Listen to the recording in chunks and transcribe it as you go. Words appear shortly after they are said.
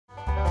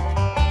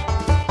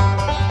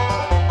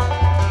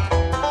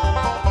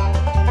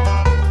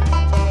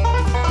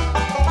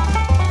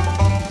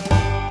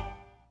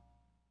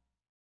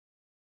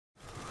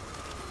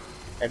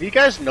Have you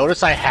guys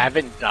noticed I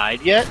haven't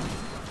died yet?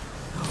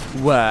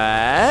 What?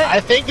 I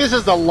think this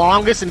is the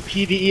longest in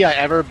PvE I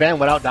ever been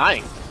without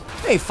dying.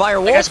 Hey,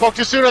 Firewolf. I think I spoke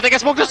too soon. I think I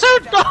spoke too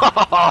soon.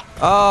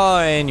 Oh,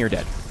 and you're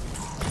dead.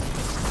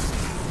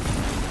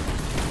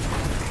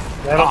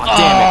 Oh,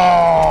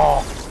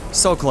 damn it.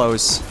 So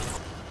close.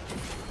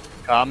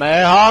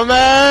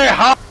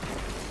 Kamehameha!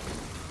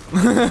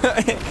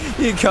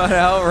 You got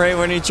out right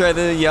when you tried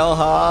to yell,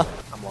 ha.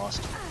 I'm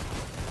lost.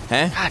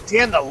 Huh? God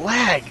damn the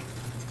lag!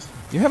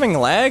 You're having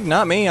lag?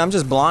 Not me. I'm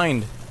just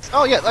blind.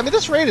 Oh yeah, I mean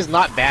this raid is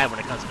not bad when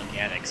it comes to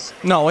mechanics.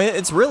 No,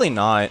 it's really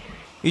not.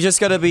 You just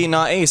gotta be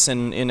not ace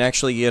and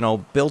actually, you know,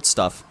 build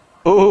stuff.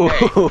 Ooh.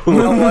 Hey, you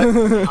know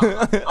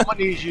what? I'm gonna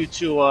need you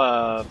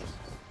to,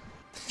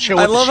 chill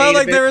with I love the how,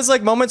 like, shade there was,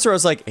 like, moments where I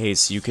was like,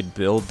 Ace, you could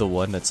build the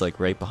one that's, like,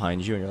 right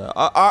behind you, and you're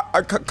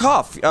like,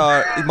 cough,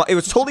 it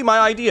was totally my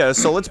idea,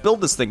 so let's build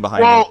this thing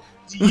behind me. Well,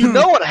 you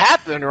know what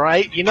happened,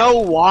 right? You know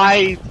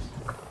why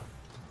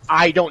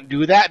I don't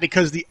do that?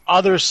 Because the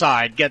other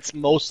side gets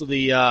most of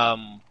the, I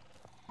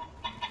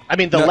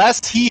mean, the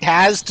less he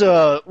has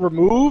to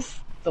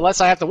remove, the less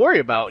I have to worry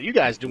about. You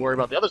guys do worry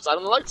about the other side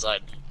on the light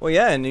side. Well,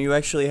 yeah, and you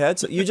actually had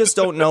to. You just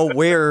don't know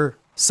where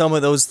some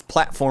of those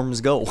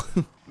platforms go.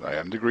 I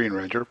am the Green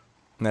Ranger.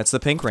 And that's the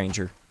Pink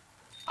Ranger.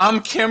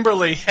 I'm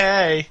Kimberly,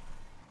 hey.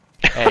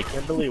 Hey,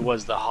 Kimberly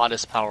was the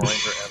hottest Power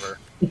Ranger ever.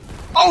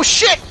 Oh,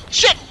 shit!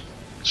 Shit!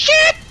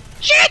 Shit!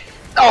 Shit!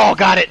 Oh,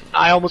 got it!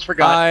 I almost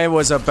forgot. I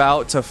was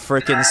about to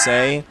frickin'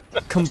 say,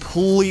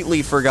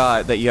 completely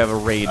forgot that you have a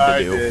raid to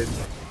do. Did.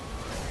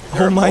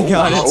 Oh my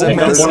god, it's a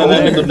mess. One of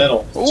them in the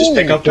middle. Just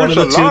pick up one of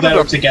the two that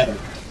are together.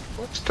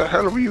 What the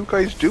hell were you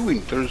guys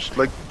doing? There's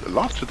like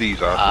lots of these.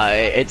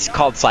 It's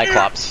called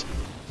Cyclops.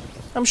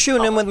 I'm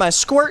shooting him with my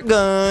squirt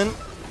gun.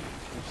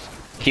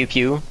 Pew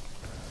pew.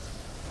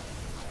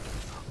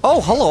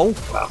 Oh, hello.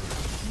 Wow.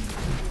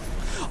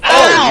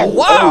 Oh,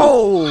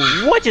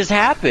 wow! What just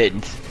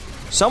happened?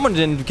 Someone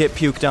didn't get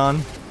puked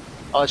on.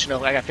 I'll let you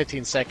know, I got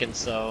 15 seconds,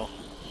 so...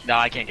 No,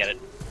 I can't get it.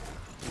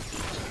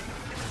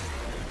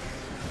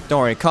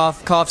 Don't worry,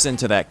 Cough's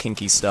into that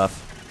kinky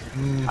stuff.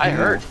 I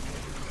heard.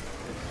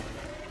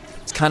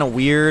 It's kind of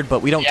weird,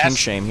 but we don't Yes. kink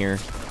shame here.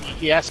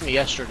 He asked me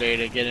yesterday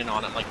to get in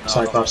on it, like, no.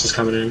 Cyclops is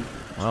coming in.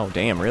 Oh,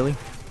 damn, really?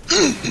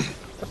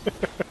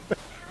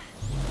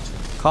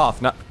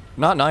 Cough, not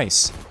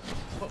nice.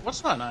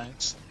 What's not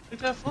nice? We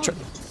have fun.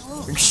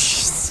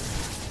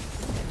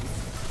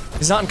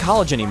 He's not in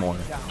college anymore.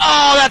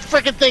 Oh, that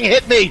freaking thing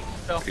hit me!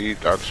 See,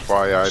 that's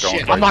why I don't.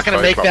 Shit, Like I'm not gonna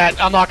make Cyclops.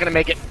 that. I'm not gonna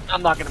make it.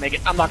 I'm not gonna make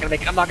it. I'm not gonna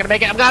make it. I'm not gonna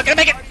make it. I'm not gonna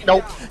make it.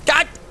 Nope.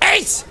 God,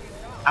 Ace!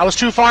 I was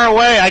too far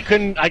away. I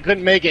couldn't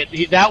make it.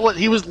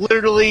 He was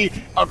literally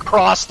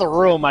across the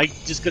room. I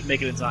just couldn't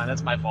make it in time.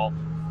 That's my fault.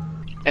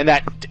 And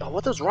that,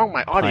 what is wrong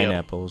with my audio?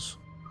 Pineapples.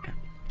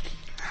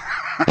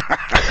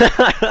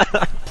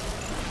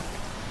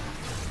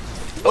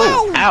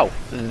 Oh, ow.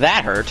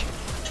 That hurt.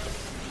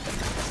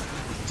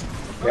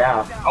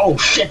 Yeah. Oh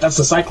shit, that's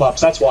the Cyclops,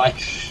 that's why.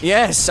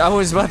 Yes, I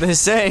was about to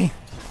say.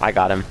 I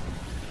got him.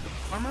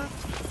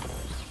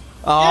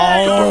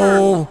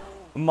 Oh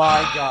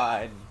my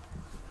god.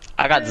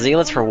 I got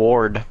Zealots for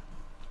Ward.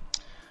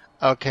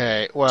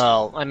 Okay,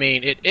 well, I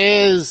mean, it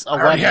is a I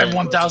already weapon. had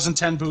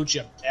 1010 boots,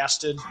 you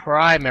bastard.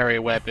 Primary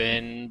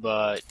weapon,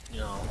 but,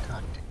 you know,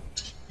 god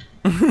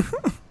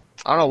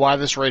I don't know why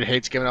this raid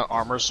hates giving out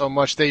armor so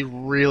much. They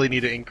really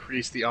need to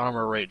increase the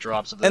armor rate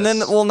drops of this. And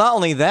then, well, not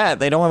only that,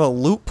 they don't have a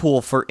loot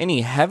pool for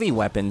any heavy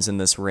weapons in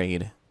this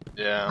raid.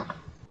 Yeah.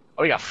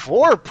 Oh, we got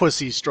 4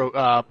 pussy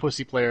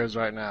players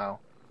right now.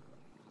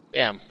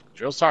 Damn,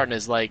 Drill Sergeant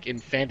is like in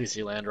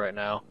Fantasyland right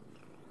now.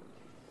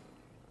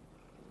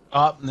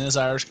 Oh, and there's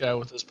Irish guy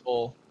with his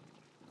pole.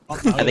 Oh,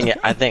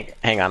 I think.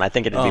 Hang on. I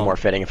think it'd be more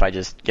fitting if I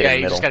just get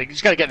in the middle. You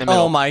just gotta get in the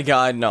middle. Oh my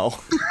god, no.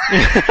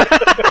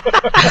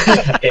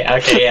 Yeah,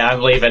 okay, yeah,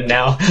 I'm leaving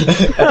now.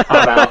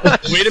 I'm out.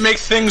 Way to make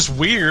things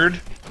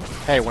weird.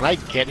 Hey, when I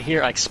get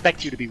here, I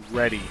expect you to be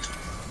ready.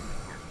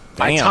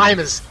 Damn.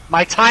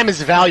 My time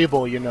is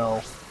valuable, you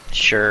know.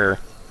 Sure.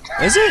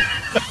 Is it?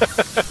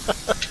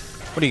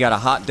 What, do you got a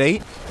hot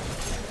date?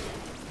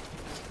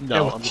 No,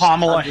 Yeah, I'm with just-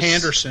 Pamela I'm just-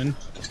 Henderson.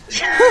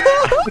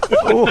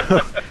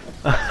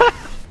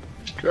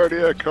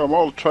 Cardiac, I'm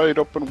all tied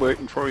up and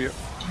waiting for you.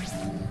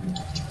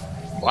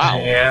 Wow.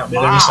 Yeah, maybe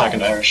I'm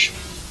talking Irish.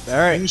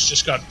 Alright. Things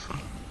just got...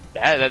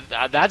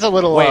 That's a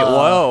little. Wait,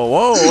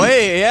 whoa,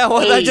 wait, yeah,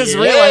 well, I just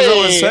realized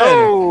what was said.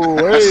 Oh,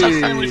 That's not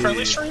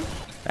family-friendly stream?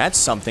 That's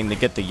something to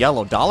get the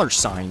yellow dollar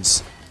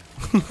signs.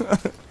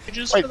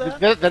 Pages Wait, for that?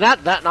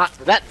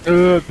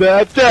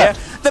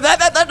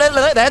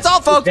 That's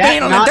all, folks. Did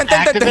that not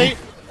activate?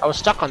 I was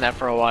stuck on that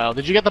for a while.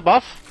 Did you get the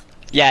buff?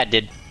 Yeah, it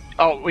did.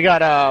 Oh, we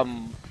got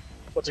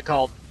what's it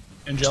called?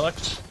 Angelic?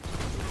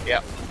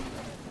 Yeah.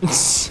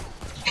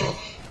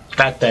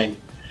 That thing.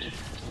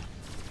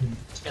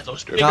 Yeah,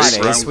 those God, big Ace,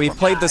 round we've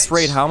played this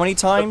raid how many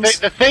times?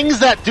 The things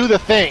that do the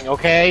thing,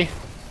 okay?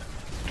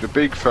 The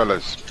big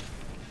fellas.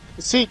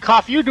 See,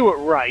 Koff, you do it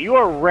right. You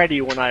are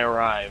ready when I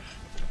arrive.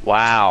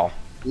 Wow.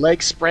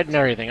 Legs spread and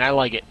everything. I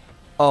like it.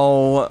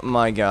 Oh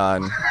my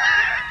god.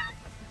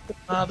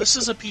 This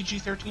is a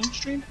PG-13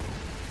 stream.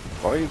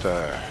 Why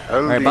the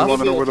hell Alright, do you Buff? want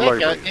to know where the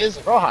library is?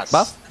 Is Rojas.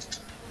 Buff?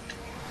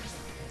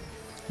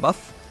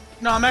 Buff?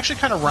 No, I'm actually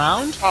kind of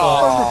round.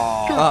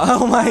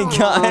 Oh my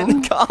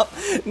god, God.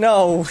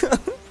 No.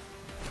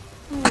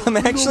 I'm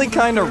actually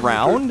kind of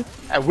round.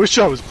 I wish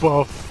I was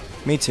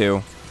buff. Me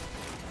too.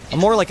 I'm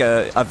more like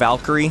a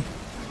Valkyrie,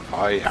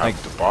 I have Like-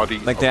 the body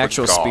like of the a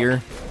actual god.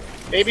 spear.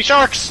 Baby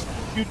sharks.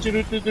 Do do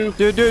do do do.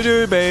 Do do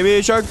do,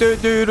 baby shark, do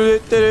do do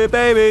do, do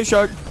baby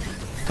shark.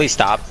 Please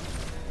stop.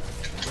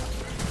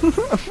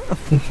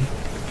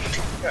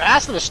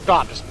 Asking to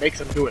stop just makes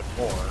them do it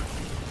more.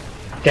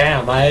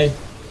 Damn, I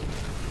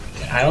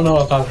don't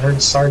know if I've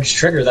heard Sarge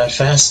trigger that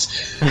fast.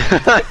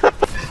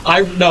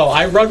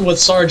 I run with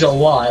Sarge a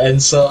lot,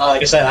 and so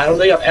like I said, I don't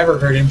think I've ever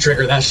heard him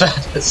trigger that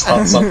fast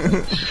on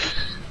something.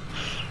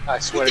 I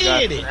swear to God,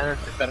 did it. it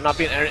better not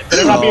be an. It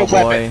better not be a Oh,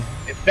 weapon. boy.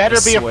 It better I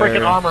be a swear.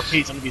 freaking armor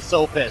piece. I'm gonna be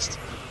so pissed.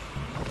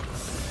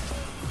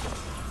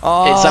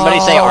 Oh, Did somebody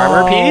say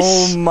armor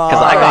piece? my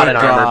 'Cause I got an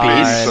armor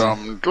God. piece.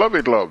 Some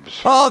glovey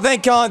gloves. Oh,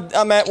 thank God,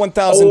 I'm at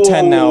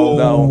 1010 now,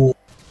 though.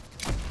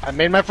 I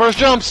made my first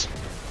jumps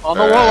on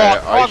the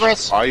warlock.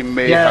 Progress. I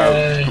may Yay.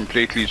 have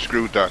completely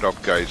screwed that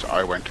up, guys.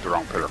 I went to the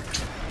wrong pillar.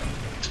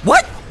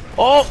 What?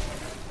 Oh,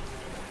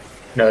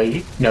 No,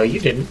 you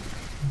didn't.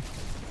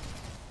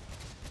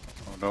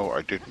 Oh no,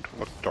 I didn't.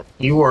 What the?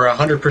 You were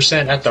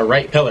 100% at the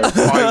right pillar.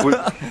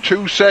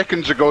 2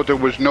 seconds ago there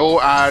was no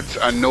ads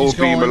and no He's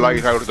beam of going-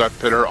 light out of that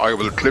pillar. I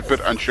will clip it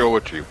and show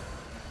it to you.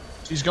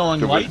 He's going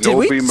There was light. no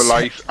we beam of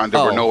light and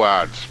there were Oh. no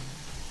ads.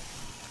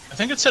 I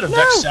think it said a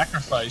Vex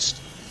sacrificed.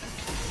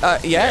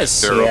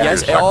 Yes. They're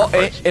Yes, all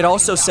sacrificed. it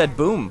also said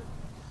boom.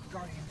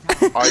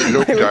 I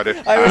looked at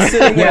it. I was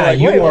sitting there Yeah, like,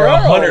 you wait, were where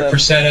are all them?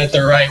 100% at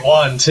the right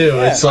one too.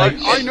 It's like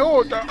I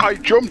know. I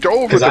jumped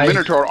over 'Cause the I-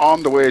 Minotaur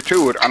on the way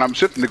to it, and I'm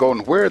sitting there going,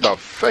 "Where the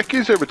feck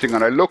is everything?"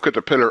 And I look at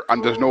the pillar,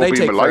 and there's no They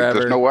beam take of light. forever.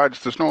 There's no ads.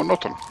 There's no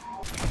nothing.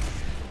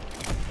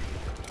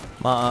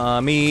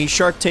 Mommy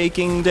shark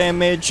taking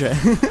damage.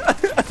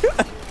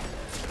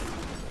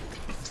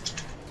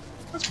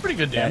 That's pretty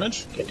good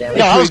damage. Good damn it.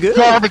 yeah, that was pretty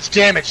good. garbage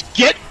damage.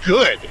 Get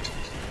good.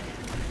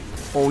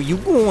 Oh, you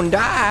gonna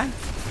die.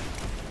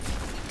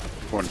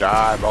 Gonna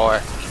die, boy.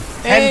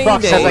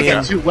 $10 says I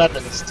damn. get 2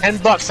 weapons.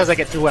 $10 says I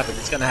get 2 weapons.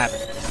 It's gonna happen.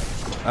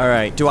 All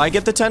right, do I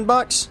get the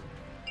 $10?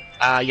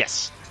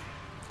 Yes.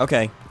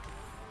 Okay.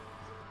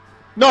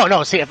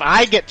 No. See, if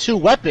I get 2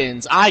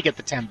 weapons, I get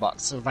the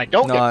 $10. So if I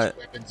don't No, get 2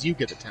 weapons, you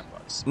get the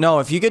 $10. No,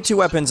 if you get 2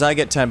 weapons, I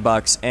get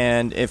 $10,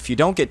 and if you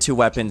don't get 2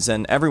 weapons,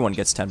 then everyone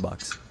gets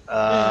 $10.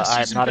 I'm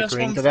Season not Pass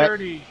agreeing to that.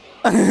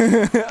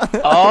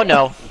 130. Oh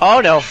no. Oh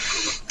no.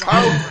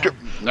 Heck,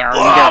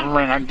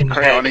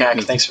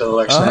 thanks for the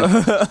lurks,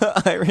 man.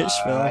 Irish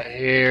Phil.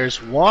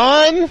 Here's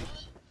 1.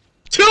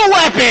 2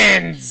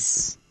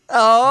 weapons.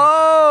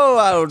 Oh,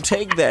 I'll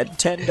take that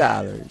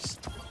 $10.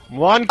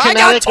 1 I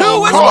kinetic. got 2 as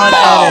and well! one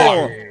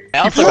edit. I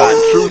also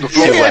got Through the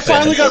floor. I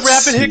finally got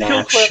rapid hit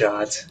kill clip.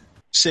 Snapshot.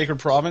 Sacred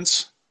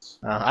Province.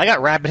 I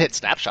got rapid hit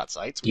snapshot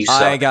sights. You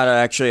I suck. got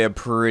actually a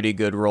pretty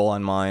good roll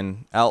on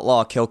mine.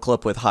 Outlaw kill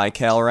clip with high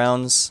cal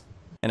rounds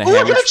and a Oh, I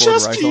hammer got a forward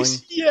chest rifling.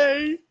 piece!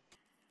 Yay!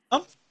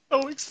 I'm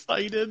so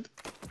excited.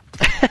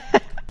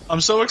 I'm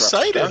so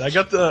excited. I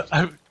got the.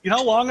 You know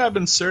how long I've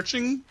been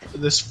searching for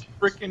this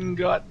freaking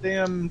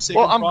goddamn Sacred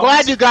Well, I'm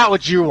Province? glad you got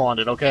what you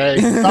wanted, okay?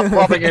 Stop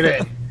rubbing it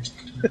in.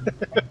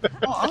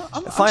 Oh,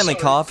 I'm Finally,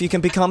 sorry. Koff, you can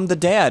become the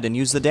dad and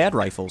use the dad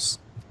rifles.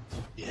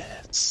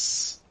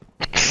 Yes.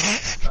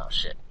 Oh,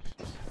 shit.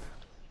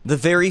 The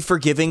very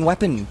forgiving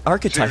weapon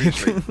archetype.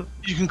 Seriously.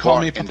 You can call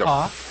What me in the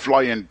Papa.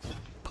 flying.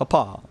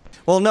 Papa.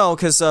 Well, no,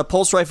 because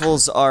pulse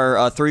rifles are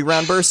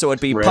 3-round bursts, so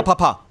it'd be Right.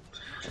 pa-pa-pa.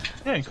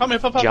 Yeah, you call me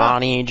Papa.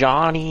 Johnny.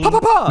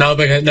 Pa-pa-pa! No,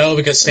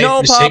 because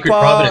No, Sacred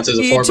Papa! Providence is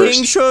a Eating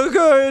 4-burst.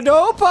 sugar,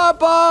 no,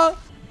 Papa!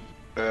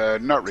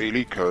 Not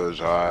really,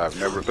 because I've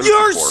never built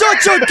You're before.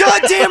 such a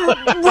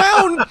goddamn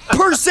round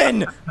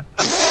person!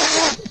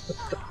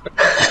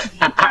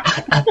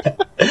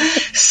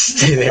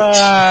 Stay there.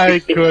 I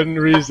couldn't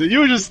reason. You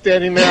were just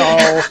standing there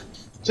all,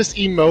 just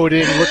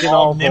emoting, looking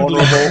all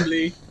Nimbly, vulnerable.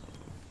 nimbly.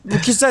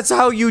 Because that's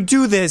how you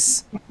do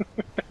this.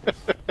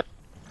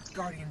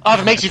 Oh, if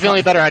it makes you feel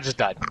any better, I just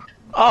died.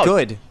 Oh,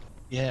 Good.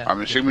 Yeah.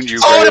 I'm assuming you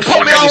Oh, guys they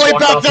put me all the way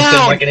walked back off the thing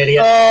down! like an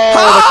idiot.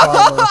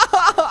 Oh,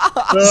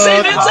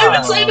 Save it! Save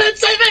it! Save it!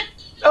 Save it!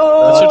 That's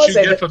Oh, what you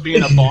save get it. for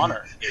being a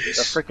bonner.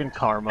 the freaking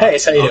karma. Hey,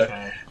 it's how you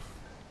doing?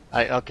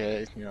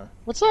 Okay, yeah.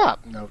 What's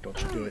up? No,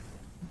 don't you do it.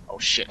 Oh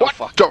shit, oh What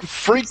fuck. the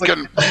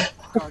freaking...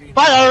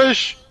 Bye,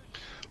 Irish!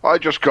 I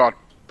just got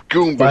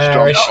Goomba Bye, stumped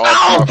Irish.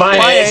 off Bye,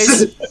 my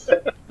Ace.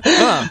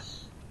 Huh.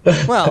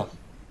 Well,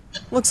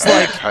 looks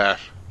like hat.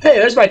 Hey,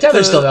 there's my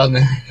tether still down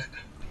there.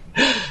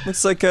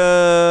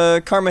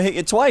 karma hit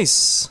you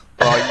twice.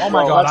 Oh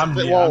my god, I'm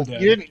dead. Well, I'm dead.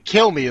 you didn't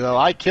kill me though.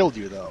 I killed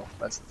you though.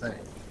 That's the thing.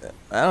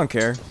 I don't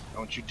care.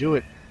 Don't you do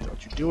it.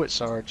 Don't you do it,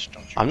 Sarge.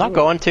 Don't you I'm do not it.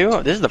 going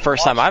to. This is the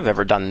first time I've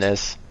ever done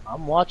this.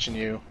 I'm watching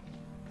you.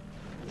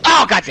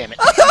 Oh, god damn it!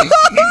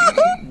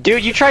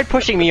 Dude, you tried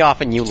pushing me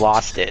off and you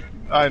lost it.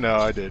 I know,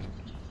 I did.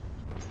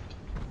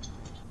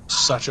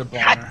 such a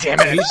bomber. God damn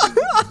it!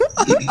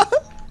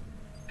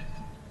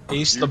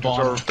 Ace You the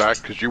bomber. deserve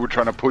that because you were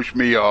trying to push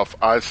me off.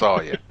 I saw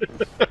you.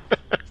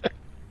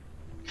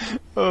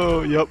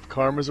 Oh, yep,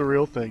 karma's a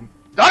real thing.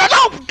 No,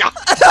 no, no!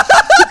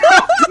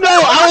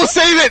 No, I will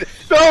save it!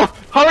 No,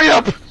 hurry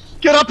up!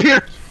 Get up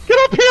here! Get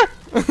up here!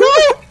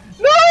 No!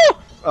 No!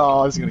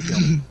 Oh, this is gonna kill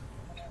me.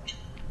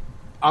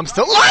 I'm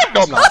still alive!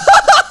 No, I'm not.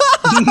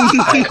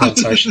 I quit,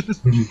 Sarge.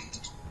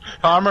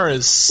 Karma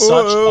is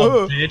such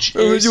a bitch.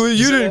 Ace.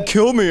 You didn't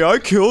kill me, I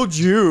killed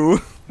you.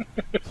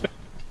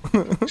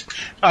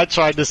 I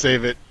tried to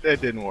save it.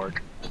 It didn't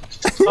work.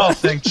 Oh,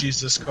 thank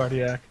Jesus,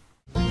 Cardiac.